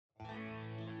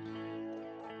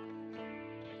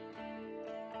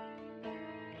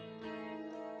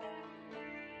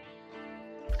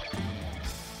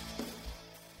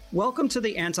Welcome to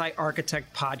the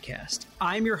Anti-Architect Podcast.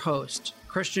 I'm your host,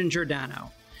 Christian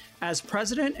Giordano. As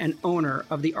president and owner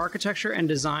of the architecture and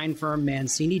design firm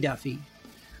Mancini Duffy,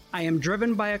 I am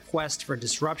driven by a quest for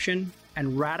disruption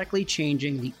and radically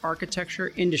changing the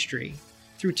architecture industry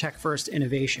through tech-first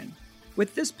innovation.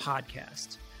 With this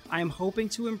podcast, I am hoping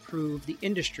to improve the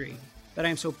industry that I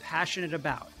am so passionate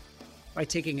about by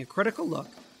taking a critical look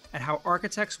at how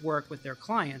architects work with their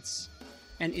clients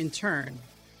and, in turn,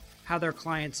 how their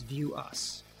clients view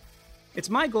us. It's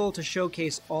my goal to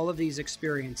showcase all of these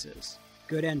experiences,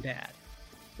 good and bad.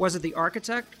 Was it the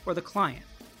architect or the client,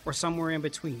 or somewhere in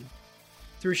between?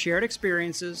 Through shared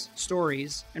experiences,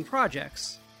 stories, and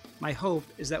projects, my hope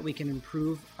is that we can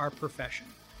improve our profession.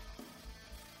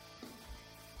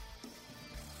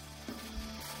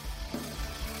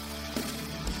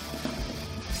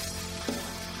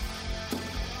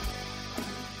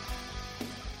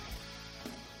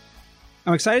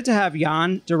 I'm excited to have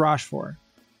Yann de Rochefort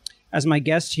as my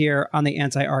guest here on The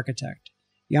Anti-Architect.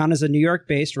 Yann is a New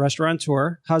York-based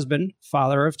restaurateur, husband,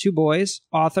 father of two boys,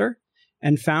 author,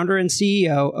 and founder and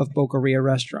CEO of Boqueria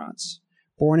restaurants.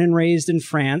 Born and raised in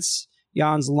France,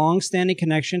 Yann's long-standing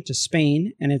connection to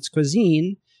Spain and its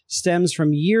cuisine stems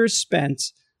from years spent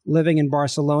living in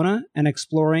Barcelona and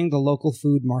exploring the local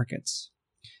food markets.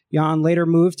 Yann later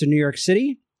moved to New York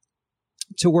City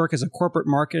to work as a corporate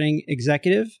marketing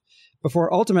executive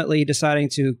before ultimately deciding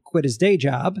to quit his day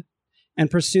job and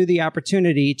pursue the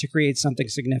opportunity to create something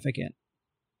significant.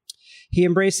 He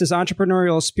embraced his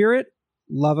entrepreneurial spirit,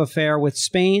 love affair with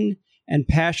Spain, and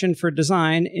passion for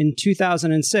design in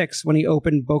 2006 when he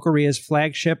opened Boqueria's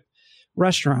flagship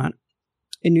restaurant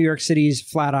in New York City's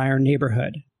Flatiron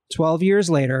neighborhood. 12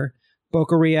 years later,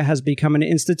 Boqueria has become an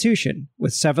institution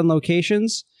with 7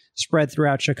 locations spread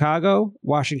throughout Chicago,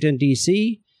 Washington,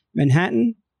 D.C.,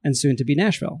 Manhattan, and soon to be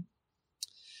Nashville.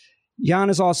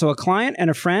 Yann is also a client and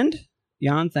a friend.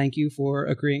 Yann, thank you for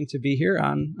agreeing to be here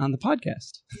on the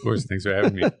podcast. Of course. Thanks for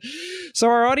having me. So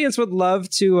our audience would love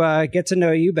to get to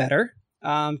know you better.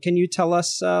 Can you tell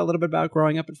us a little bit about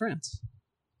growing up in France?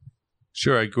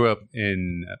 Sure. I grew up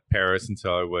in Paris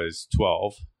until I was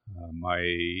 12.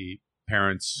 My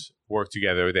parents worked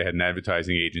together. They had an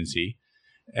advertising agency.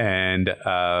 And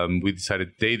we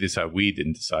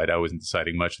didn't decide. I wasn't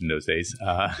deciding much in those days.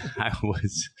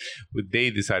 They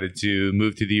decided to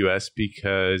move to the U.S.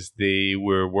 because they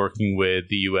were working with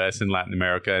the U.S. and Latin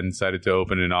America and decided to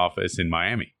open an office in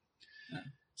Miami.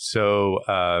 So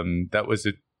that was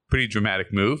a pretty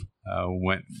dramatic move.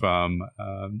 Went from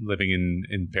living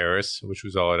in Paris, which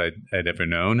was all I'd ever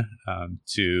known,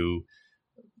 to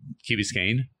Key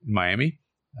Biscayne in Miami.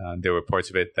 There were parts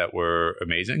of it that were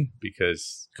amazing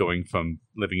because going from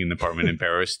living in an apartment in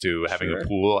Paris to having a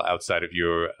pool outside of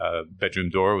your bedroom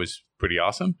door was pretty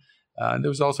awesome. There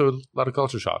was also a lot of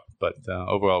culture shock, but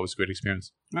overall it was a great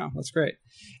experience. Wow, that's great.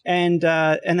 And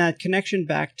that connection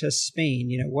back to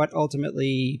Spain, what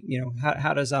ultimately,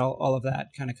 how does all of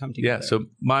that kind of come together? Yeah, so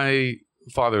my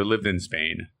father lived in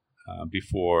Spain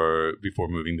before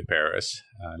moving to Paris.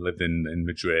 Lived in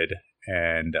Madrid.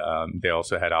 And they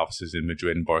also had offices in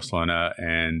Madrid and Barcelona.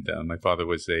 And my father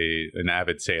was an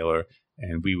avid sailor,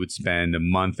 and we would spend a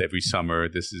month every summer.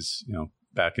 This is,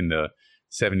 back in the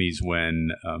 70s when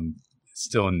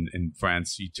still in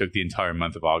France, you took the entire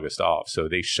month of August off. So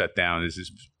they shut down. This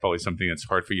is probably something that's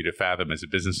hard for you to fathom as a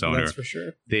business owner. That's for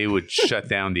sure. They would shut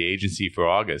down the agency for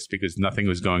August because nothing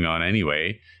was going on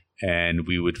anyway. And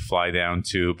we would fly down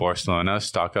to Barcelona,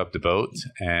 stock up the boat,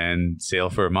 and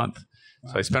sail for a month.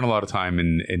 So I spent a lot of time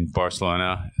in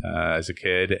Barcelona as a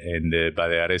kid in the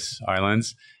Baleares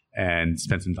Islands and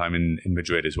spent some time in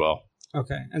Madrid as well.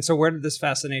 Okay. And so where did this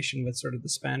fascination with sort of the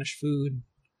Spanish food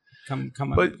come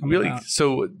really, about?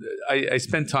 So I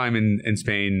spent time in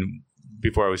Spain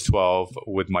before I was 12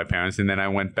 with my parents. And then I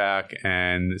went back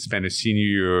and spent a senior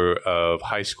year of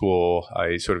high school.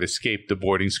 I sort of escaped the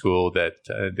boarding school that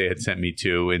they had sent me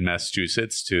to in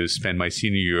Massachusetts to spend my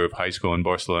senior year of high school in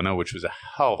Barcelona, which was a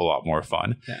hell of a lot more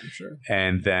fun. Yeah, I'm sure.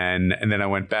 And then I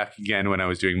went back again when I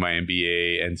was doing my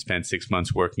MBA and spent 6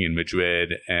 months working in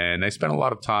Madrid. And I spent a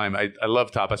lot of time. I love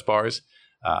tapas bars.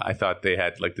 I thought they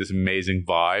had like this amazing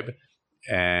vibe.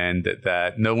 And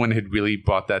that no one had really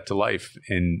brought that to life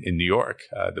in New York.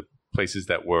 The places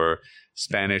that were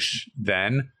Spanish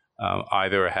then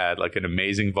either had like an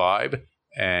amazing vibe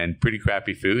and pretty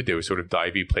crappy food. They were sort of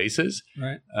divey places,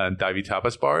 right? Divey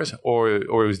tapas bars, or it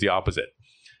was the opposite,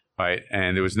 right?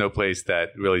 And there was no place that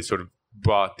really sort of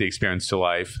brought the experience to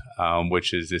life,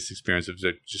 which is this experience of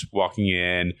just walking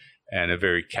in and a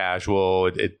very casual.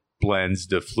 It blends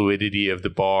the fluidity of the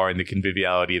bar and the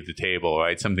conviviality of the table,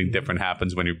 right? Something different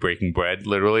happens when you're breaking bread,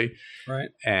 literally. Right.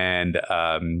 And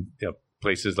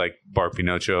places like Bar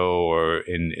Pinocho or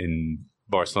in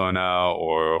Barcelona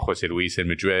or Jose Luis in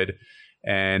Madrid.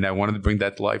 And I wanted to bring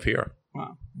that to life here.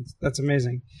 Wow, that's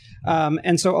amazing.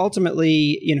 And so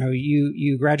ultimately,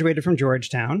 you graduated from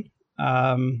Georgetown,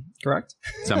 correct?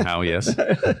 Somehow, yes.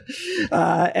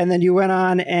 And then you went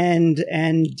on and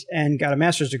got a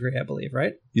master's degree, I believe,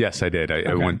 right? Yes, I did.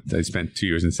 I spent 2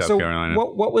 years in South Carolina.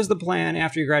 What was the plan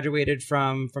after you graduated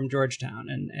from Georgetown,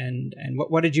 and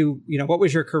what did you what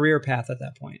was your career path at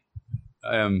that point?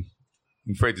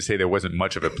 I'm afraid to say there wasn't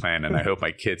much of a plan, and I hope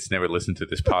my kids never listen to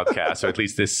this podcast, or at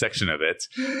least this section of it.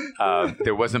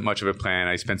 There wasn't much of a plan.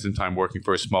 I spent some time working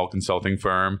for a small consulting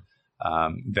firm.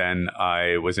 Then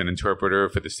I was an interpreter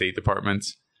for the State Department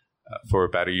for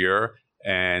about a year.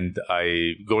 And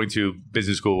going to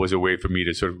business school was a way for me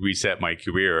to sort of reset my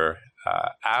career.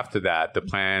 After that, the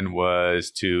plan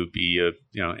was to be a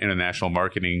international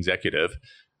marketing executive.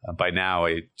 By now,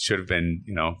 I should have been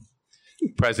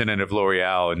president of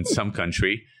L'Oreal in some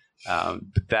country,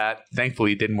 but that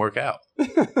thankfully didn't work out.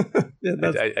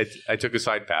 I took a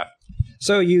side path.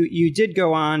 So you did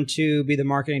go on to be the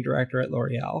marketing director at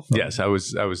L'Oreal. Yes, I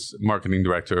was marketing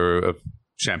director of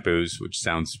shampoos, which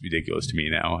sounds ridiculous to me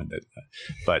now,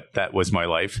 but that was my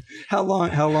life. How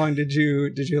long did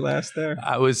you last there?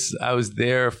 I was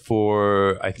there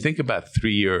for I think about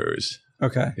 3 years.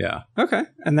 Okay. Yeah. Okay.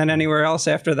 And then anywhere else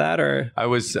after that, or I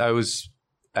was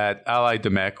at Allied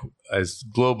Domecq as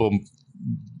global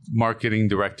marketing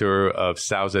director of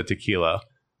Sauza Tequila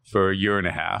for a year and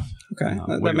a half. Okay,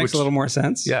 that makes a little more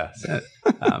sense. Yeah.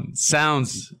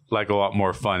 Sounds like a lot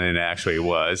more fun than it actually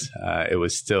was. It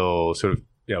was still sort of,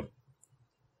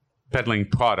 peddling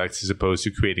products as opposed to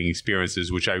creating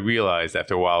experiences, which I realized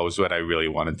after a while was what I really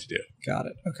wanted to do. Got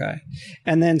it. Okay.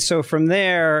 And then so from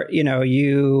there,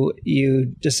 you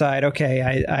decide,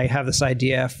 okay, I have this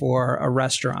idea for a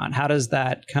restaurant. How does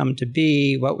that come to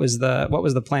be? What was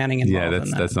the planning involved?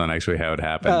 Yeah, that's not actually how it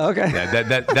happened. Oh, okay. Yeah,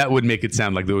 that would make it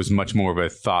sound like there was much more of a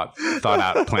thought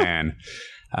out plan.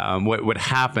 What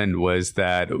happened was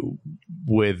that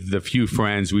with the few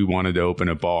friends, we wanted to open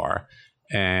a bar.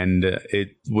 And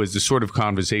it was the sort of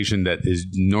conversation that is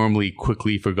normally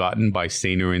quickly forgotten by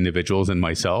saner individuals and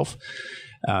myself.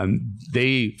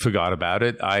 They forgot about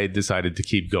it. I decided to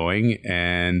keep going,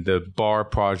 and the bar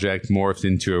project morphed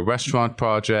into a restaurant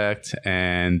project,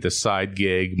 and the side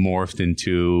gig morphed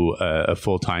into a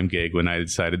full-time gig when I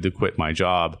decided to quit my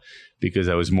job because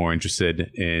I was more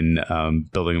interested in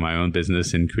building my own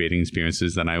business and creating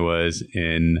experiences than I was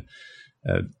in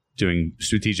doing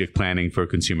strategic planning for a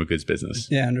consumer goods business.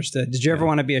 Yeah, understood. Did you ever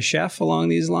want to be a chef along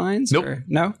these lines? Nope.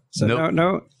 No? So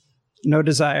nope. No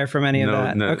desire from any of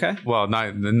that? No. Okay. Well,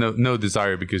 no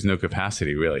desire because no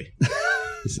capacity, really.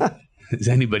 As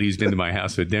anybody who's been to my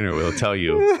house for dinner will tell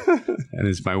you, and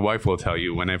as my wife will tell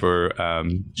you whenever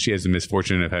she has the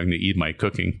misfortune of having to eat my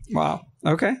cooking. Wow.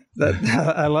 Okay.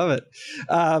 I love it.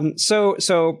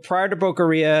 So prior to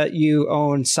Boqueria, you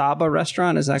owned Saba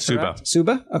restaurant. Is that correct?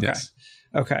 Suba? Okay. Yes.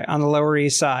 Okay. On the Lower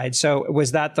East Side. So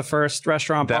was that the first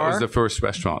restaurant bar? That was the first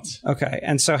restaurant. Okay.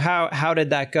 And so how did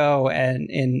that go and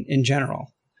in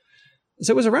general?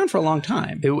 So it was around for a long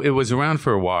time. It was around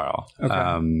for a while.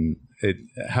 Okay.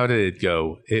 How did it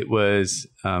go? It was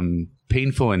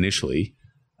painful initially.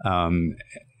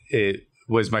 It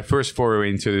was my first foray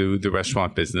into the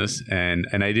restaurant business, and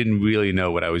I didn't really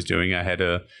know what I was doing. I had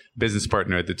a business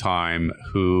partner at the time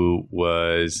who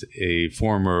was a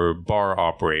former bar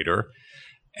operator,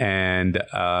 and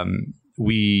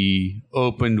we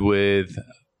opened with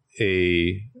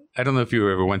I don't know if you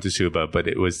ever went to Suba, but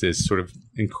it was this sort of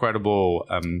incredible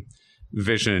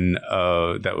vision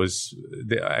that was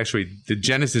actually the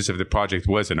genesis of the project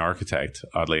was an architect,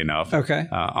 oddly enough. Okay.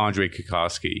 Andrei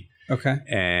Kokoski. Okay.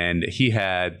 And he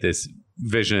had this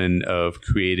vision of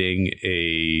creating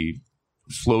a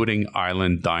floating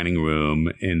island dining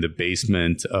room in the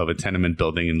basement of a tenement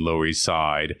building in Lower East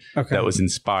Side that was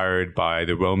inspired by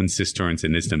the Roman cisterns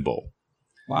in Istanbul.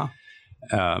 Wow.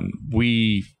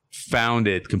 We found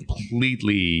it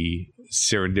completely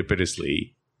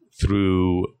serendipitously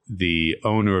through the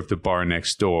owner of the bar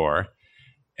next door,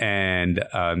 and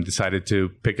decided to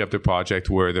pick up the project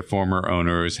where the former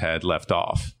owners had left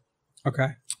off. Okay.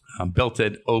 Built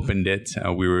it, opened it.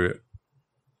 We were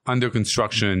under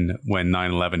construction when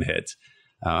 9/11 hit.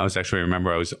 I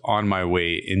was on my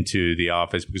way into the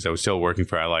office because I was still working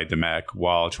for Allied Domecq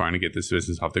while trying to get this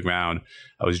business off the ground.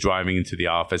 I was driving into the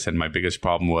office, and my biggest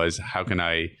problem was, how can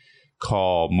I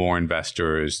call more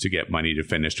investors to get money to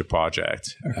finish the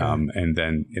project. Okay. And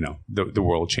then, the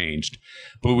world changed.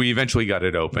 But we eventually got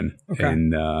it open. Okay.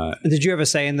 And did you have a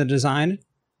say in the design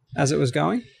as it was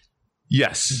going?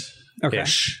 yes. Okay.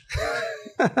 Ish.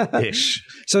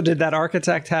 So did that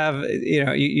architect have,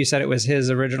 you said it was his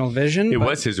original vision? It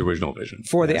was his original vision.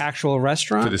 For the actual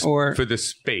restaurant? For the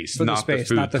space, not the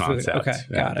food concept. Okay,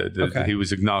 got it. Okay. He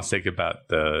was agnostic about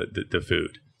the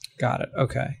food. Got it.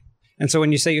 Okay. And so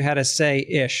when you say you had a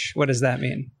say-ish, what does that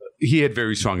mean? He had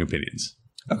very strong opinions.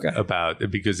 Okay. About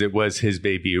it because it was his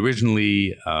baby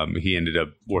originally. He ended up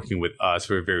working with us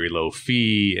for a very low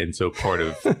fee. And so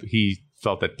he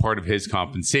felt that part of his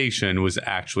compensation was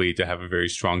actually to have a very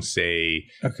strong say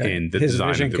in the his design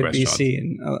vision of the could restaurant. be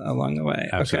seen along the way.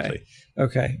 Absolutely.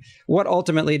 Okay. What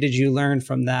ultimately did you learn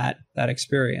from that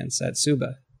experience at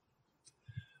Suba?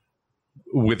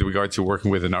 With regard to working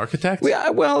with an architect?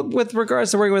 Well, with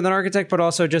regards to working with an architect, but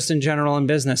also just in general in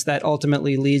business, that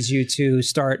ultimately leads you to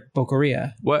start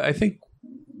Boqueria. Well, I think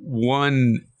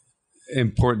one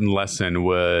important lesson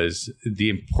was the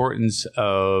importance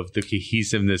of the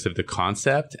cohesiveness of the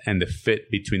concept and the fit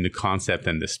between the concept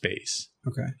and the space.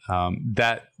 Okay.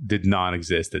 That did not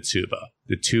exist at Suba.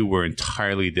 The two were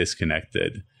entirely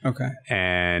disconnected. Okay.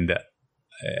 And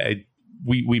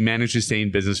we managed to stay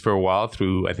in business for a while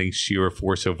through, I think, sheer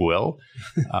force of will.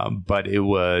 But it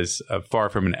was far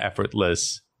from an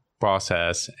effortless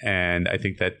process. And I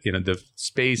think that, the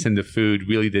space and the food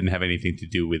really didn't have anything to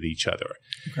do with each other.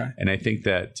 Okay. And I think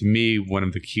that, to me, one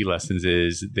of the key lessons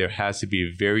is there has to be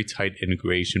a very tight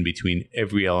integration between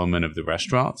every element of the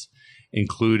restaurant,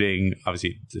 including,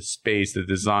 obviously, the space, the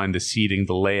design, the seating,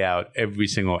 the layout, every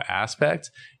single aspect,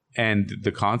 and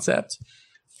the concept.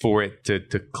 For it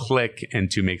to click and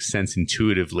to make sense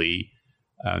intuitively,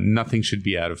 nothing should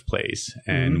be out of place.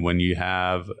 And when you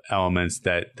have elements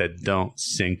that don't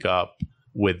sync up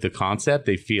with the concept,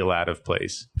 they feel out of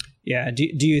place. Yeah.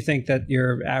 Do you think that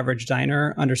your average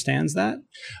diner understands that?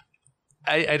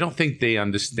 I don't think they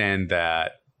understand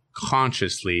that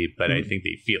consciously, but I think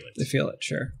they feel it. They feel it.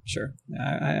 Sure.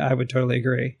 I would totally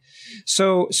agree.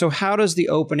 So how does the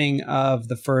opening of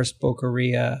the first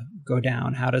Boqueria go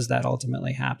down? How does that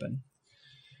ultimately happen?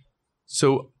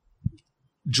 So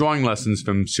drawing lessons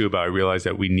from Suba, I realized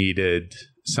that we needed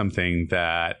something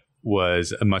that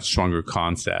was a much stronger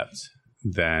concept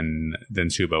than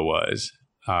Suba was.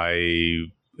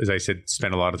 As I said,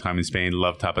 spent a lot of time in Spain,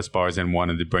 loved tapas bars, and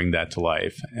wanted to bring that to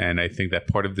life. And I think that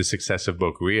part of the success of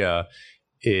Boqueria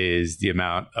is the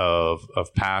amount of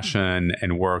passion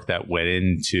and work that went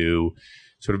into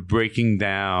sort of breaking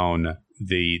down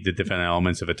the different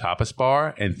elements of a tapas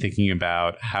bar and thinking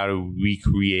about how to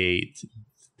recreate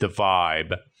the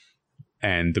vibe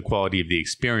and the quality of the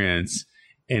experience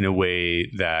in a way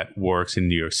that works in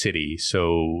New York City.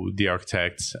 So the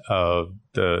architects of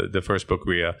the first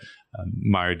Boqueria,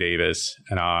 Meyer Davis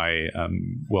and I,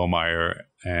 Will Meyer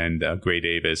and Gray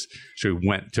Davis,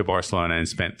 went to Barcelona and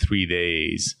spent 3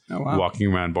 days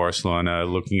walking around Barcelona,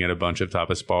 looking at a bunch of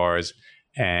tapas bars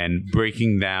and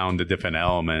breaking down the different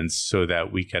elements so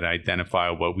that we could identify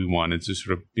what we wanted to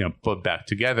sort of put back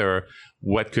together,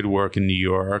 what could work in New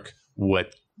York,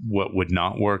 what would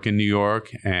not work in New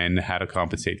York, and how to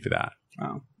compensate for that.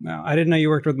 Wow. I didn't know you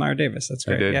worked with Meyer Davis. That's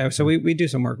great. Yeah. So we do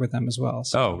some work with them as well.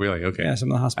 So. Oh, really? Okay. Yeah,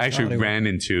 some of the hospitality. I actually ran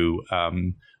into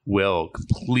Will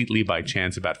completely by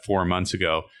chance about 4 months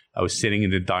ago. I was sitting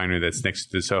in the diner that's next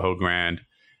to the Soho Grand,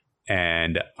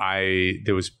 and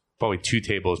there was probably 2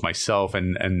 tables, myself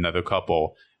and another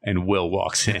couple, and Will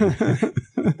walks in.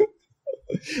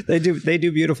 They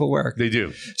do beautiful work. They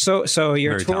do. So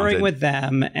you're Very touring talented. with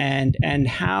them, and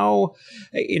how,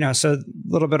 so a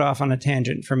little bit off on a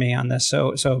tangent for me on this.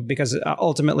 So because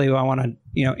ultimately I want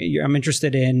to, I'm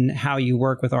interested in how you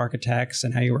work with architects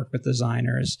and how you work with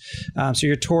designers. So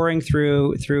you're touring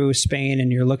through Spain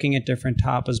and you're looking at different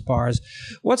tapas bars.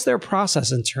 What's their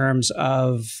process in terms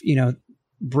of,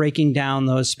 breaking down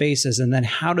those spaces, and then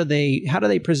how do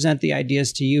they present the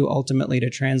ideas to you ultimately to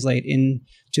translate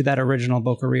into that original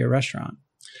Boqueria restaurant?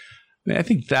 I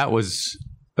think that was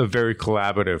a very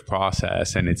collaborative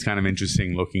process, and it's kind of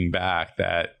interesting looking back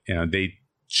that they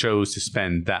chose to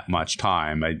spend that much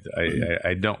time.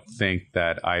 I don't think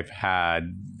that I've had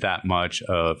that much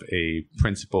of a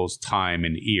principal's time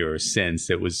and ear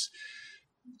since it was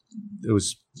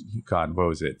God, what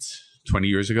was it, 20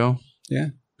 years ago? Yeah.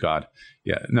 God,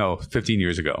 yeah, no, 15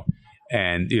 years ago.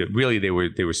 And really, they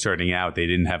were starting out. They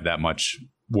didn't have that much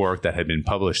work that had been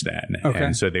published then. Okay.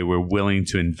 And so they were willing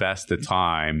to invest the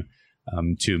time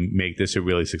to make this a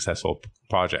really successful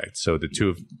project. So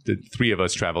the 3 of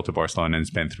us traveled to Barcelona and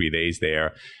spent 3 days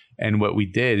there. And what we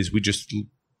did is we just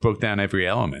broke down every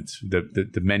element.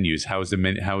 The menus. How is the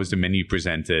menu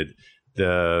presented?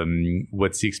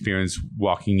 What's the experience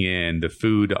walking in? The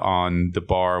food on the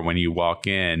bar when you walk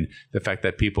in. The fact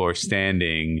that people are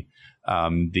standing.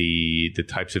 The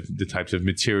types of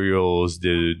materials,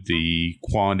 the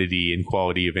quantity and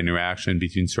quality of interaction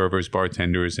between servers,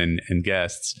 bartenders, and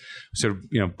guests. So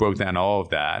broke down all of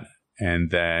that, and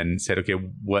then said, okay,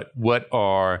 what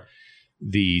are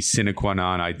the sine qua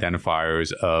non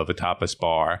identifiers of a tapas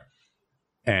bar,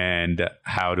 and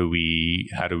how do we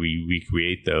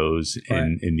recreate those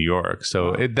in New York?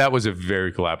 So that was a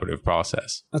very collaborative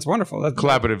process. That's wonderful.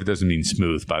 Collaborative doesn't mean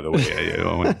smooth, by the way. I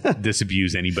don't want to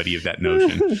disabuse anybody of that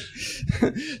notion.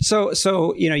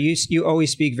 So you always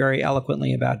speak very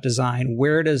eloquently about design.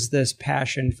 Where does this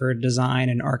passion for design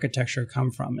and architecture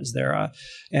come from? Is there a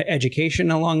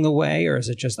education along the way, or is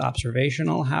it just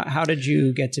observational? How did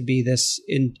you get to be this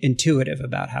intuitive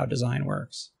about how design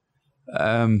works?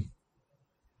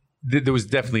 There was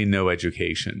definitely no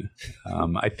education.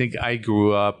 I think I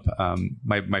grew up,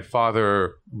 my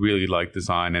father really liked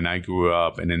design, and I grew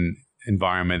up in an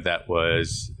environment that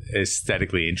was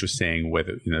aesthetically interesting, with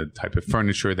the type of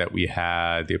furniture that we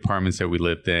had, the apartments that we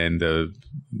lived in,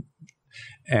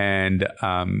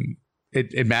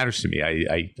 it matters to me.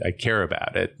 I care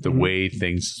about it. The way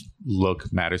things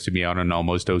look matters to me on an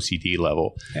almost OCD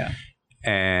level. Yeah.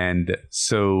 And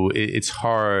so it's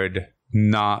hard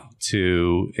not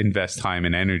to invest time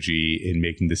and energy in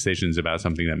making decisions about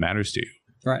something that matters to you.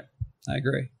 Right. I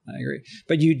agree.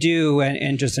 But you do,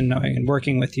 and just in knowing and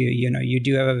working with you, you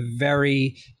do have a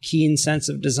very keen sense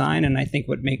of design. And I think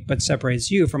what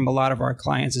separates you from a lot of our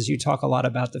clients is you talk a lot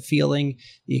about the feeling,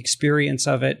 the experience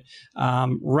of it,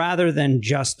 rather than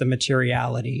just the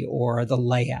materiality or the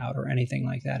layout or anything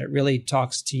like that. It really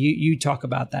talks to you. You talk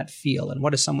about that feel, and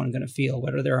what is someone going to feel?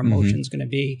 What are their emotions going to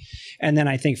be? And then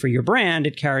I think for your brand,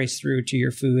 it carries through to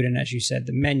your food. And as you said,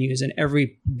 the menus and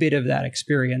every bit of that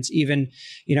experience, even,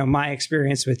 my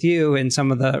experience with you in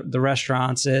some of the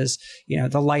restaurants is,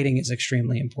 the lighting is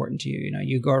extremely important to you.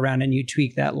 You go around and you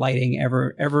tweak that lighting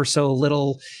ever so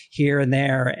little here and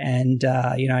there. And,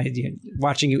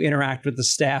 watching you interact with the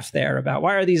staff there about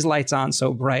why are these lights on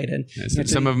so bright? And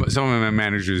some of my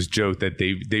managers joke that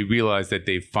they realize that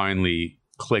they've finally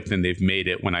clicked and they've made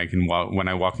it when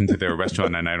I walk into their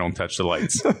restaurant and I don't touch the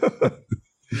lights.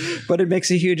 But it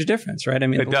makes a huge difference, right? I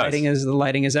mean, the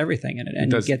lighting is everything in it,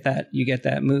 and you get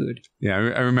that mood. Yeah,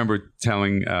 I remember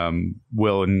telling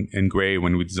Will and Gray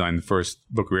when we designed the first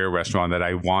Boqueria restaurant that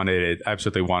I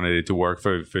absolutely wanted it to work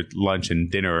for lunch and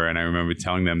dinner, and I remember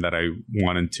telling them that I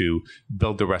wanted to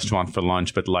build the restaurant for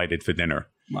lunch but light it for dinner.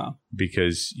 Wow!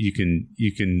 Because you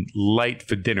can light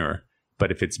for dinner,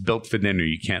 but if it's built for dinner,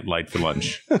 you can't light for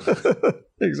lunch.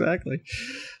 Exactly.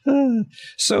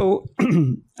 So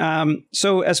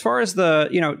as far as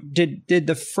did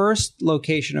the first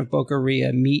location of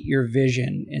Boqueria meet your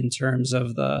vision in terms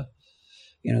of the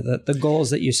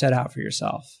goals that you set out for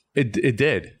yourself? It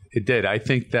did. I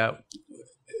think that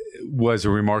was a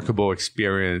remarkable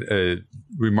experience, a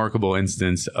remarkable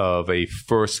instance of a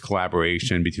first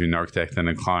collaboration between an architect and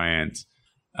a client,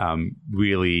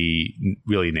 really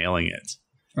nailing it.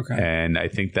 Okay. And I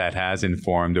think that has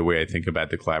informed the way I think about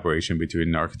the collaboration between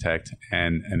an architect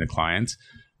and the client.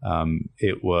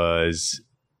 It was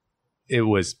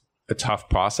a tough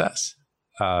process,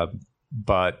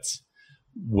 but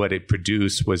what it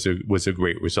produced was a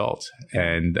great result.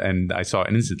 And I saw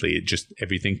instantly,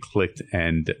 everything clicked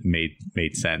and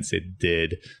made sense. It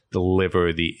did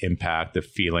deliver the impact, the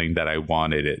feeling that I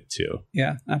wanted it to.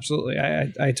 Yeah, absolutely.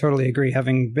 I totally agree,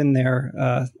 having been there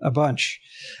a bunch.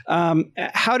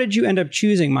 How did you end up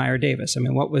choosing Meyer Davis? I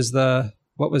mean, what was that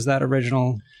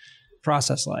original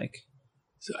process like?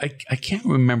 So I can't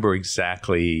remember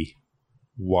exactly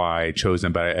why I chose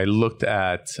them, but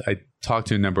I talked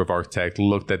to a number of architects,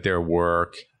 looked at their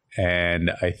work, and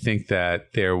I think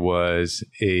that there was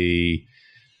a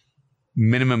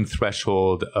minimum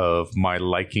threshold of my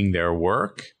liking their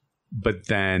work, but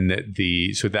then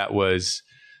that was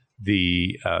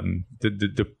the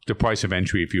price of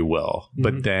entry, if you will. Mm-hmm.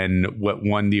 But then what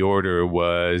won the order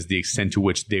was the extent to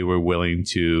which they were willing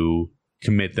to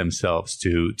commit themselves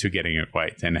to getting it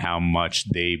right, and how much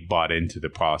they bought into the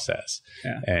process,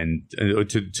 and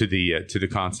to the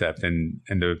concept and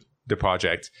the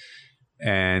project,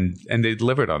 and they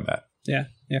delivered on that. Yeah,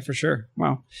 for sure.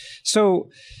 Wow. So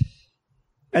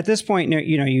at this point,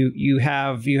 you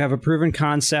have a proven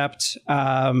concept.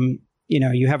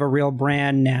 You have a real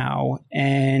brand now,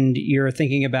 and you're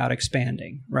thinking about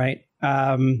expanding, right?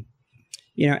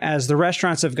 As the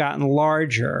restaurants have gotten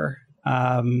larger,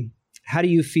 How do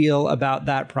you feel about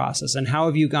that process, and how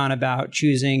have you gone about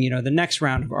choosing, the next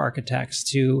round of architects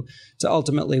to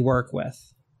ultimately work with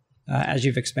as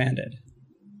you've expanded?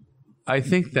 I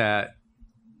think that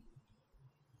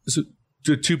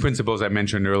the two principles I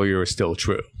mentioned earlier are still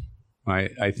true.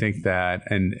 Right? I think that,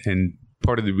 and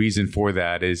part of the reason for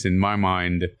that is, in my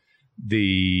mind,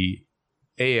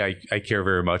 I care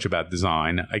very much about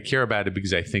design. I care about it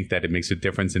because I think that it makes a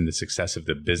difference in the success of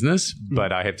the business. Mm-hmm.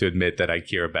 But I have to admit that I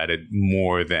care about it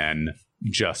more than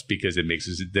just because it makes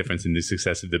a difference in the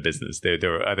success of the business.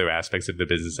 There are other aspects of the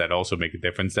business that also make a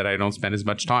difference that I don't spend as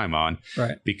much time on,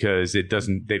 right, because they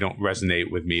don't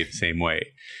resonate with me the same way.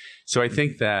 So I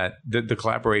think that the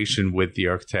collaboration with the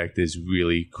architect is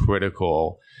really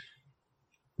critical.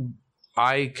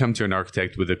 I come to an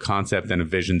architect with a concept and a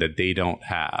vision that they don't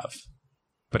have,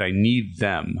 but I need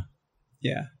them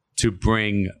to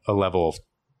bring a level of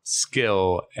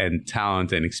skill and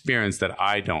talent and experience that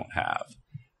I don't have.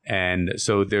 And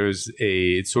so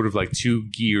it's sort of like two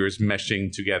gears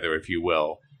meshing together, if you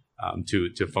will,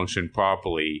 to function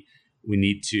properly. We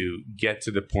need to get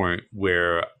to the point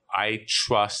where I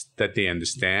trust that they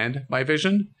understand my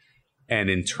vision. And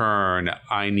in turn,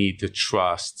 I need to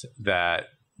trust that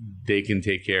they can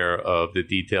take care of the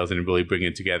details and really bring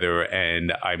it together.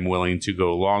 And I'm willing to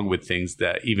go along with things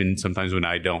that even sometimes when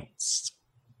I don't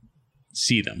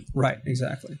see them. Right.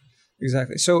 Exactly.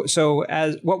 So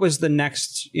as what was the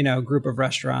next, group of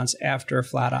restaurants after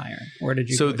Flatiron? Where did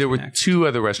you? So there were two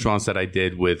other restaurants that I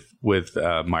did with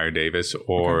Meyer Davis,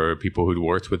 or people who'd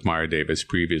worked with Meyer Davis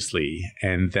previously,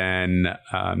 and then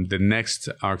the next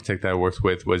architect I worked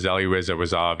with was Alireza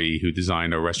Razavi, who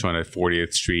designed a restaurant at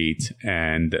 40th Street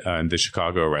and the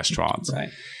Chicago restaurant. Right.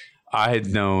 I had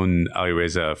known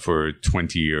Alireza for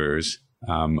 20 years.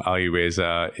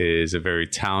 Alireza is a very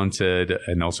talented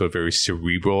and also a very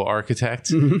cerebral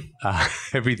architect.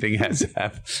 Mm-hmm. Everything has to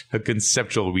have a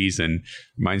conceptual reason.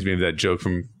 Reminds me of that joke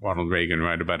from Ronald Reagan,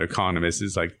 right, about economists.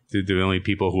 It's like the only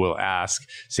people who will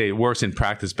say it works in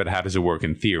practice, but how does it work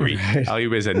in theory? Right.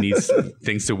 Alireza needs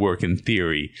things to work in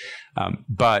theory.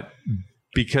 But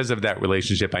because of that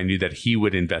relationship, I knew that he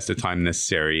would invest the time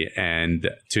necessary and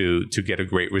to get a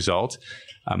great result.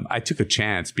 I took a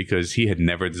chance because he had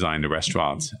never designed a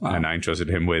restaurant. Wow. And I entrusted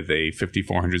him with a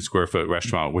 5,400 square foot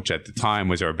restaurant, which at the time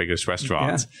was our biggest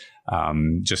restaurant,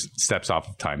 just steps off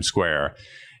of Times Square.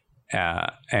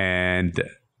 And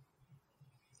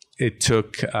it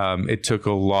took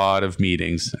a lot of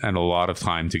meetings and a lot of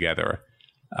time together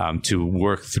to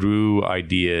work through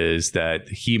ideas that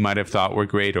he might have thought were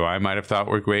great or I might have thought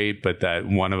were great, but that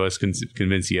one of us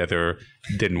convinced the other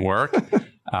didn't work.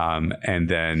 And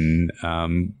then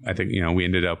I think, we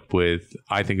ended up with,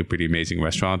 I think, a pretty amazing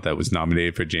restaurant that was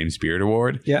nominated for James Beard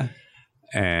Award. Yeah.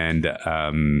 And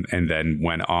then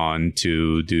went on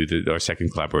to do our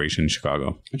second collaboration in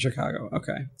Chicago. In Chicago,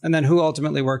 okay. And then who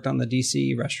ultimately worked on the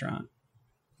DC restaurant?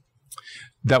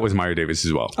 That was Meyer Davis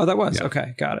as well. Oh, that was? Yeah.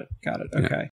 Okay, got it.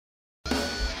 Okay. Yeah.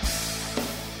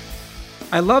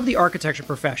 I love the architecture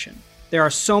profession. There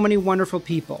are so many wonderful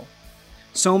people,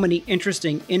 so many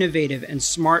interesting, innovative, and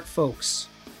smart folks.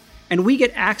 And we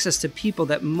get access to people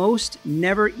that most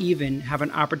never even have an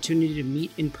opportunity to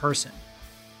meet in person.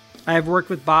 I have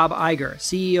worked with Bob Iger,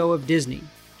 CEO of Disney,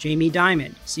 Jamie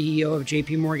Dimon, CEO of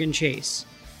JP Morgan Chase,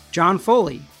 John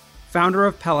Foley, founder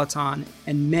of Peloton,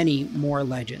 and many more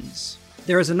legends.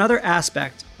 There is another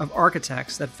aspect of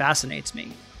architects that fascinates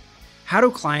me. How do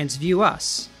clients view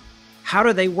us? How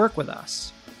do they work with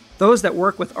us? Those that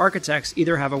work with architects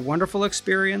either have a wonderful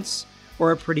experience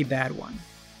or a pretty bad one.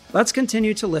 Let's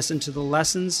continue to listen to the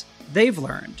lessons they've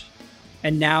learned.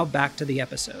 And now back to the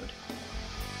episode.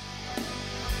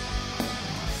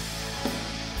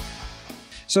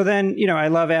 So then, I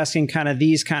love asking kind of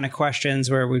these kind of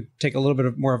questions where we take a little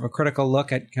bit more of a critical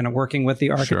look at kind of working with the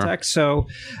architect. Sure.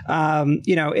 So,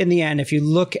 in the end, if you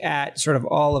look at sort of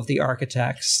all of the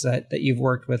architects that you've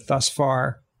worked with thus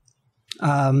far,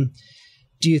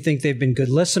 do you think they've been good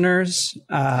listeners?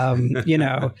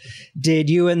 Did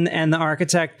you and the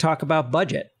architect talk about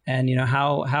budget? And,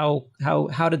 how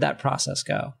did that process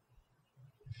go?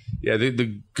 Yeah,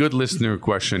 the good listener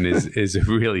question is a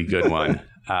really good one.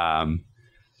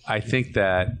 I think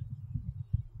that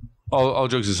all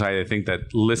jokes aside, I think that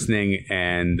listening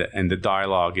and the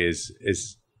dialogue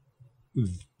is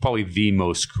probably the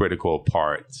most critical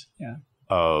part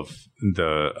of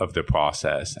the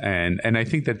process, and I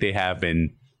think that they have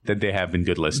been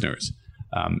good listeners.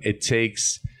 It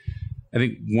takes, I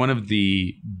think, one of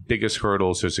the biggest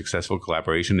hurdles to successful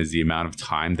collaboration is the amount of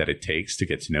time that it takes to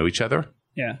get to know each other.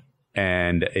 Yeah,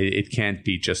 and it can't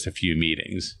be just a few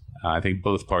meetings. I think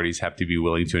both parties have to be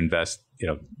willing to invest,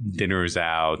 dinners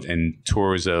out and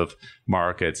tours of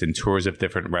markets and tours of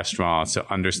different restaurants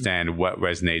to understand what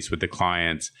resonates with the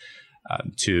client,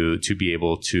 to be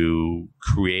able to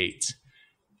create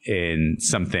in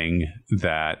something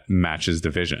that matches the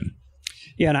vision.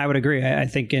 Yeah, and I would agree. I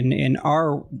think in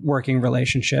our working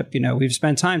relationship, we've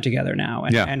spent time together now,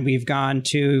 and we've gone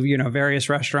to, various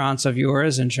restaurants of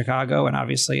yours in Chicago and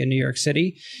obviously in New York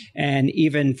City. And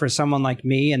even for someone like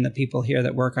me and the people here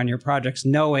that work on your projects,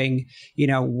 knowing,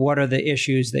 what are the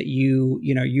issues that you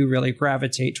really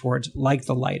gravitate towards, like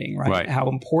the lighting, right? How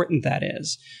important that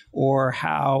is, or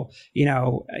how,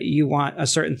 you want a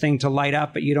certain thing to light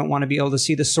up, but you don't want to be able to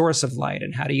see the source of light.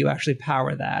 And how do you actually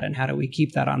power that? And how do we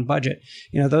keep that on budget?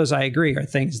 Those, I agree, are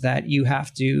things that you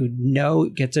have to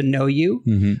get to know you.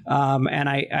 Mm-hmm. And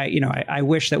I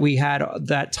wish that we had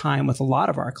that time with a lot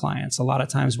of our clients. A lot of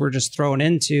times we're just thrown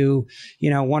into,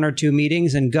 one or two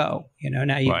meetings and go.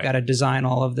 Now you've got to design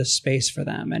all of this space for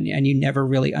them, and you never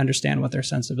really understand what their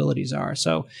sensibilities are.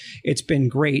 So it's been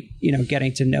great,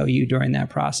 getting to know you during that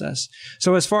process.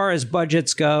 So as far as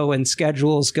budgets go and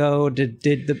schedules go,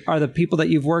 are the people that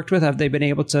you've worked with, have they been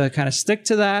able to kind of stick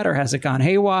to that, or has it gone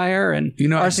haywire, and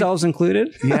ourselves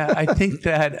included? Yeah, I think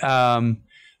that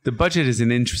the budget is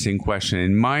an interesting question.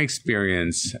 In my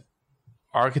experience,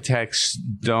 architects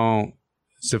don't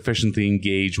sufficiently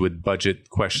engage with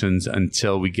budget questions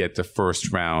until we get the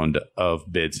first round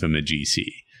of bids from the GC.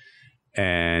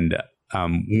 And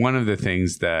one of the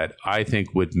things that I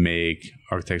think would make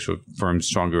architectural firms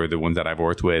stronger, the ones that I've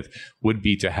worked with, would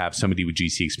be to have somebody with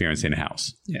GC experience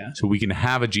in-house. Yeah. So we can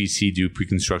have a GC do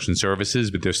pre-construction services,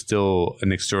 but there's still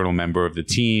an external member of the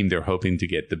team. They're hoping to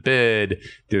get the bid.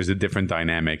 There's a different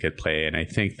dynamic at play. And I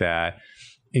think that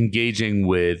engaging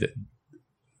with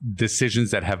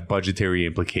decisions that have budgetary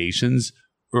implications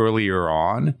earlier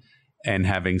on and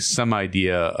having some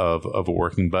idea of a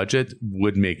working budget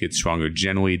would make it stronger.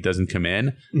 Generally, it doesn't come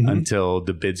in until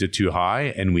the bids are too high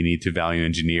and we need to value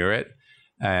engineer it.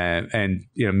 And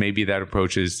maybe that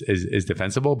approach is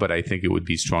defensible, but I think it would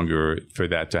be stronger for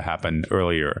that to happen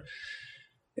earlier.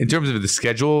 In terms of the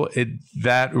schedule,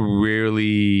 that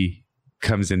rarely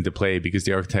comes into play because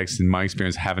the architects, in my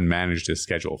experience, haven't managed a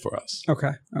schedule for us. Okay.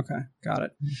 Got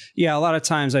it. Yeah, a lot of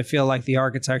times I feel like the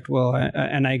architect will,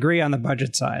 and I agree on the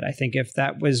budget side. I think if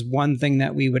that was one thing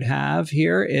that we would have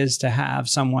here, is to have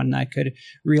someone that could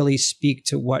really speak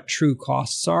to what true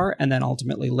costs are, and then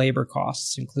ultimately labor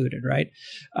costs included, right?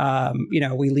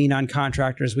 We lean on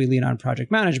contractors, we lean on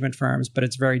project management firms, but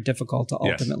it's very difficult to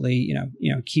ultimately,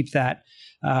 keep that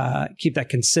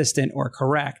consistent or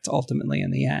correct ultimately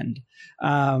in the end.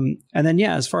 And then,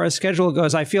 as far as schedule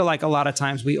goes, I feel like a lot of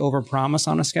times we overpromise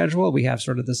on a schedule. We have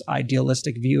sort of this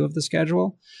idealistic view of the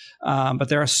schedule. But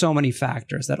there are so many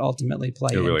factors that ultimately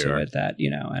play into it that,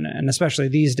 and especially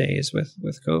these days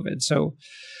with COVID. So,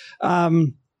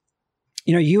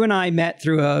 you and I met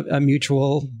through a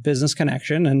mutual business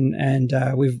connection, and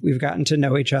we've gotten to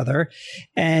know each other.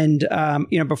 And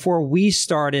before we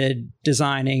started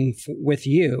designing with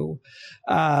you,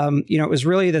 it was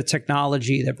really the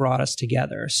technology that brought us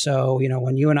together. So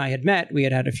when you and I had met, we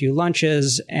had a few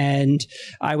lunches, and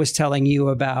I was telling you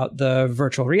about the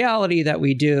virtual reality that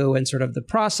we do and sort of the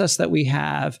process that we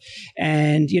have.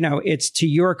 And it's to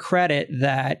your credit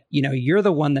that you're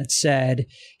the one that said,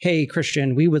 "Hey,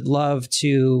 Christian, we would love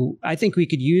to, I think we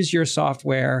could use your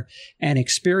software and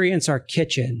experience our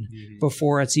kitchen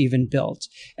before it's even built."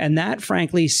 And that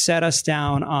frankly set us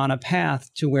down on a path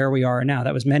to where we are now.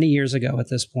 That was many years ago at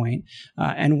this point.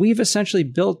 And we've essentially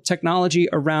built technology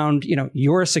around,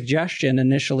 your suggestion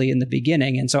initially in the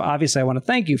beginning. And so obviously I want to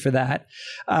thank you for that.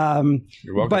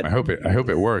 You're welcome. But I hope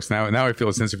it works. Now I feel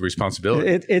a sense of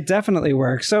responsibility. It definitely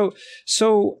works.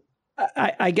 So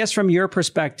I guess from your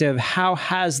perspective, how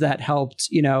has that helped,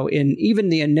 in even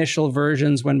the initial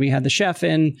versions when we had the chef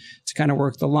in to kind of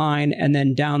work the line, and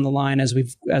then down the line as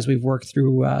we've worked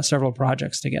through several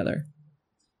projects together?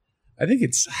 I think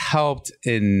it's helped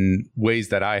in ways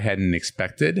that I hadn't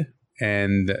expected,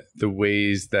 and the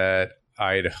ways that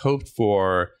I'd hoped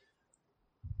for,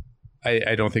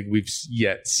 I don't think we've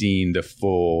yet seen the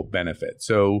full benefit.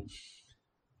 So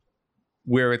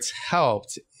where it's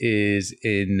helped is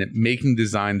in making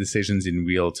design decisions in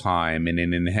real time and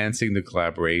in enhancing the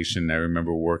collaboration. I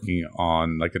remember working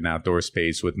on like an outdoor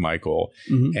space with Michael,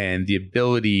 and the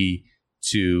ability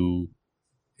to,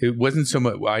 it wasn't so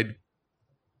much, I'd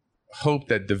hoped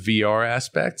that the VR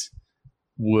aspect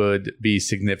would be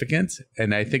significant,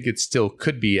 and I think it still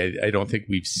could be. I don't think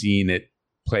we've seen it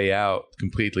play out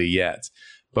completely yet.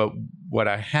 But what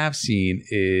I have seen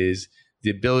is the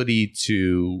ability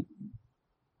to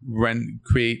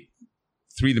create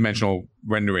three-dimensional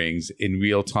renderings in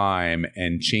real time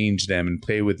and change them and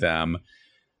play with them.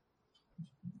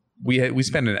 We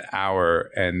spent an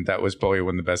hour, and that was probably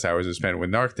one of the best hours I spent with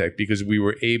an architect, because we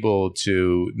were able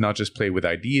to not just play with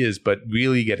ideas, but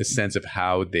really get a sense of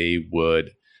how they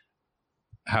would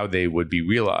be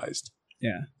realized.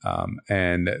 Yeah.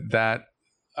 And that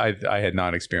I had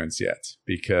not experienced yet,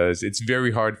 because it's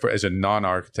very hard as a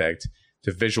non-architect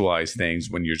to visualize things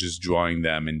when you're just drawing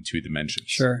them in 2 dimensions.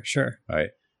 Sure. Right.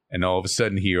 And all of a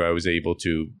sudden here, I was able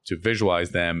to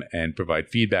visualize them and provide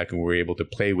feedback, and we were able to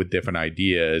play with different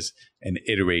ideas and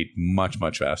iterate much,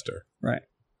 much faster. Right.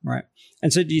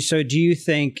 And so do you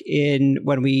think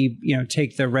when we,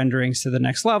 take the renderings to the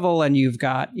next level and you've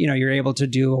got, you're able to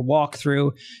do a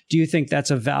walkthrough, do you think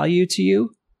that's of value to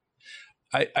you?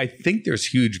 I think there's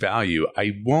huge value.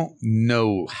 I won't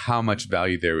know how much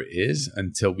value there is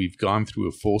until we've gone through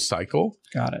a full cycle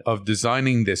of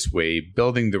designing this way,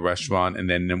 building the restaurant, and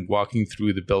then walking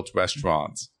through the built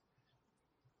restaurants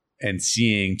and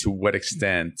seeing to what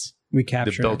extent we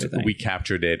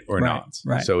captured it or not.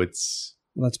 Right. So it's...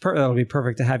 Well, that'll be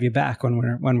perfect to have you back when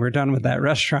we're done with that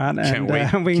restaurant. And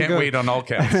can't wait on all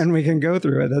counts. And we can go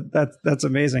through it. That's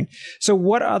amazing. So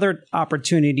what other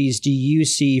opportunities do you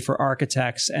see for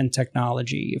architects and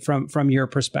technology from your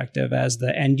perspective as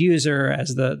the end user,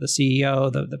 as the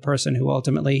CEO, the person who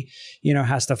ultimately,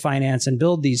 has to finance and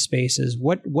build these spaces?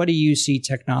 What do you see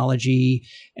technology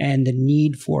and the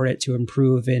need for it to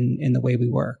improve in the way we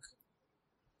work?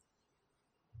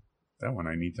 That one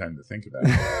I need time to think about.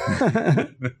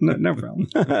 no problem.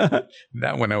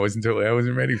 That one I wasn't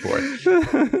ready for.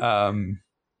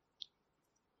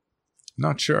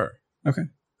 Not sure. Okay.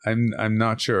 I'm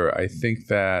not sure. I think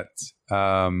that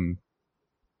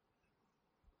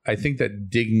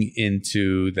digging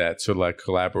into that sort of like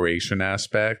collaboration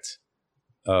aspect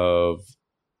of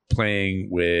playing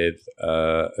with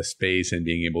a space and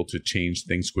being able to change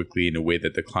things quickly in a way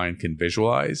that the client can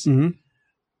visualize. Mm-hmm.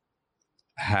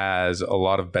 Has a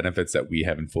lot of benefits that we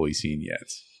haven't fully seen yet.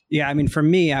 Yeah, I mean, for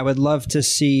me, I would love to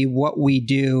see what we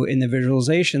do in the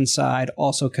visualization side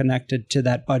also connected to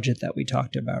that budget that we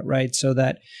talked about, right? So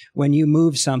that when you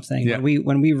move something,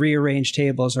 when we rearrange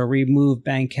tables or we move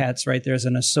banquettes, right, there's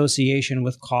an association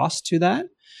with cost to that.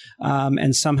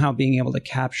 And somehow being able to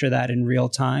capture that in real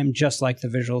time, just like the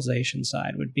visualization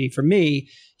side would be, for me,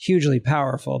 hugely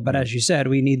powerful. But as you said,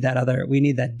 we need that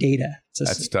data.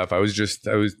 That's tough. I was just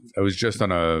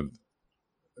on a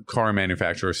car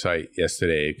manufacturer site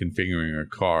yesterday, configuring a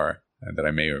car that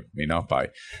I may or may not buy,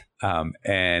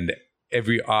 and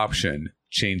every option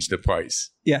changed the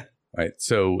price. Yeah. Right.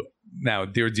 So now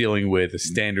they're dealing with a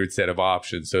standard set of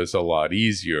options, so it's a lot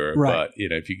easier. Right. But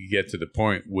if you could get to the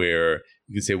point where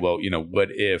you can say, well, what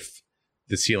if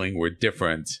the ceiling were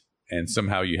different, and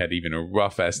somehow you had even a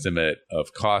rough estimate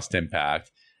of cost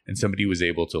impact, and somebody was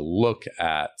able to look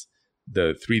at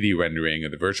the 3D rendering or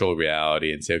the virtual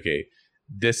reality and say, okay,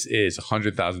 this is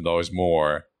 $100,000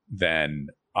 more than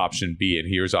option B, and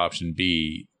here's option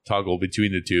B. Toggle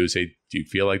between the two, say, do you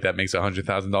feel like that makes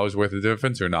 $100,000 worth of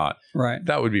difference or not? Right.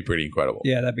 That would be pretty incredible.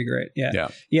 Yeah, that'd be great.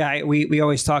 Yeah. We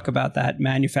always talk about that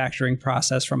manufacturing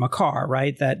process from a car,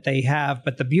 right? That they have,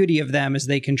 but the beauty of them is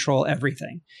they control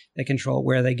everything. They control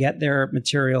where they get their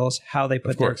materials, how they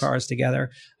put their cars together,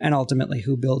 and ultimately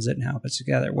who builds it and how it puts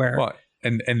together.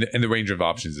 And the range of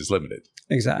options is limited.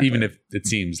 Exactly. Even if it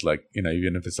seems like,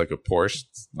 even if it's like a Porsche,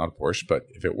 it's not a Porsche, but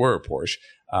if it were a Porsche,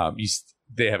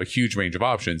 they have a huge range of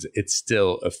options. It's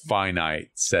still a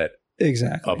finite set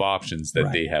of options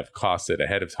that they have costed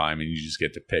ahead of time, and you just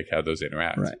get to pick how those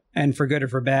interact. Right. And for good or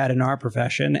for bad in our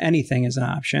profession, anything is an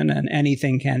option, and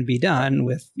anything can be done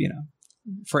with,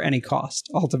 for any cost,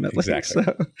 ultimately. Exactly.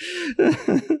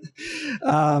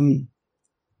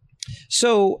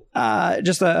 So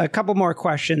just a couple more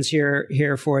questions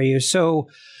here for you. So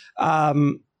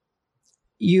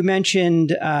you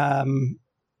mentioned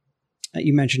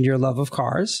your love of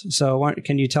cars. So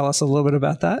can you tell us a little bit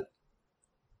about that?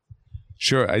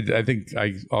 Sure. I think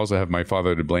I also have my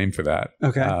father to blame for that.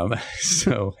 Okay.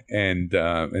 And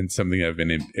something I've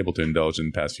been able to indulge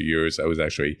in the past few years. I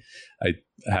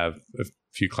have a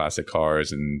few classic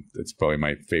cars, and that's probably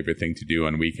my favorite thing to do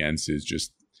on weekends is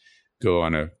just go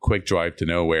on a quick drive to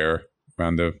nowhere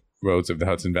around the roads of the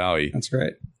Hudson Valley. That's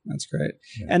great.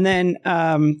 Yeah. And then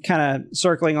kind of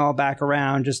circling all back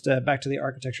around, just back to the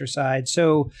architecture side.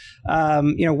 So,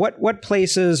 what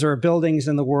places or buildings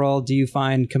in the world do you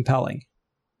find compelling?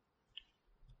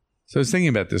 So I was thinking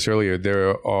about this earlier.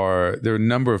 There are a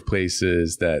number of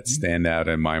places that stand out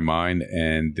in my mind,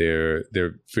 and they're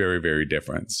very, very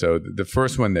different. So the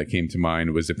first one that came to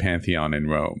mind was the Pantheon in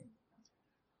Rome.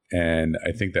 And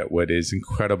I think that what is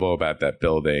incredible about that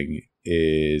building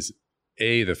is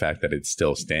the fact that it's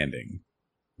still standing,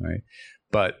 right?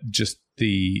 But just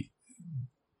the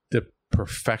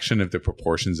perfection of the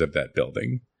proportions of that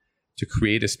building to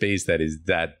create a space that is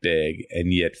that big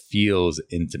and yet feels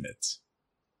intimate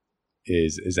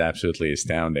is absolutely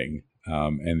astounding.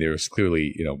 And there was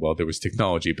clearly, there was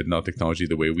technology, but not technology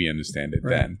the way we understand it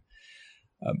then.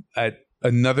 At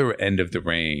another end of the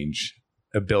range,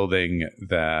 a building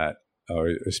that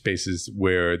or spaces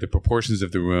where the proportions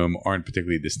of the room aren't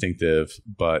particularly distinctive,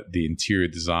 but the interior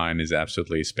design is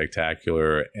absolutely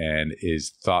spectacular and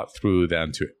is thought through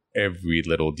down to every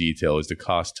little detail, is the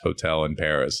Coste Hotel in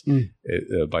Paris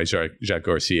by Jacques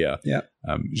Garcia. Yeah.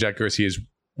 Jacques Garcia's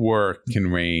work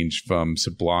can range from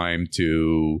sublime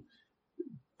to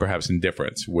perhaps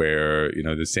indifference, where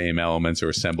the same elements are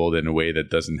assembled in a way that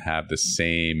doesn't have the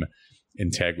same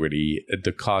integrity.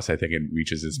 The Coste, I think, it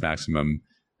reaches its maximum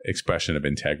expression of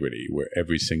integrity, where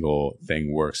every single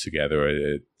thing works together.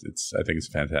 I think it's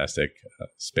a fantastic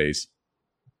space.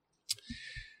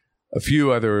 A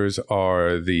few others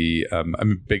are I'm a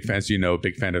big fan, as you know,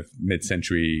 big fan of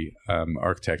mid-century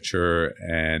architecture,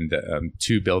 and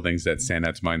two buildings that stand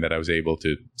out to mind that I was able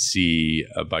to see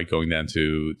by going down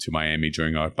to Miami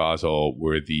during Art Basel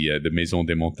were the Maison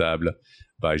Démontable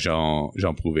by Jean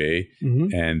Prouvé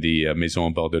and the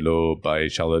Maison Bordelot by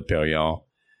Charlotte Perriand.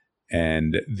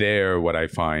 And there, what I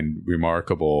find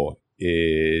remarkable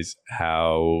is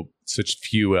how such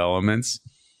few elements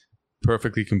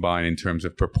perfectly combined in terms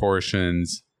of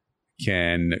proportions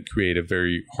can create a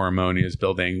very harmonious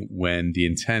building, when the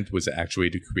intent was actually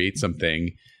to create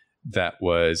something that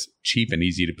was cheap and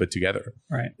easy to put together.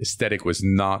 Right. Aesthetic was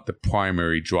not the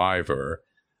primary driver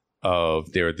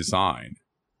of their design.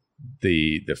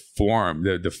 The form,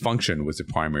 the function was the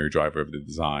primary driver of the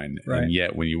design. Right. And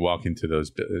yet when you walk into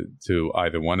to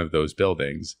either one of those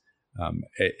buildings,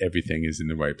 everything is in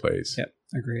the right place. Yep.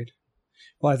 Agreed.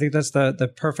 Well, I think that's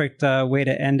the perfect way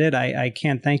to end it. I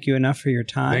can't thank you enough for your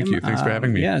time. Thank you. Thanks for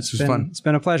having me. Yeah, this was fun. It's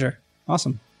been a pleasure.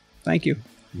 Awesome. Thank you.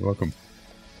 You're welcome.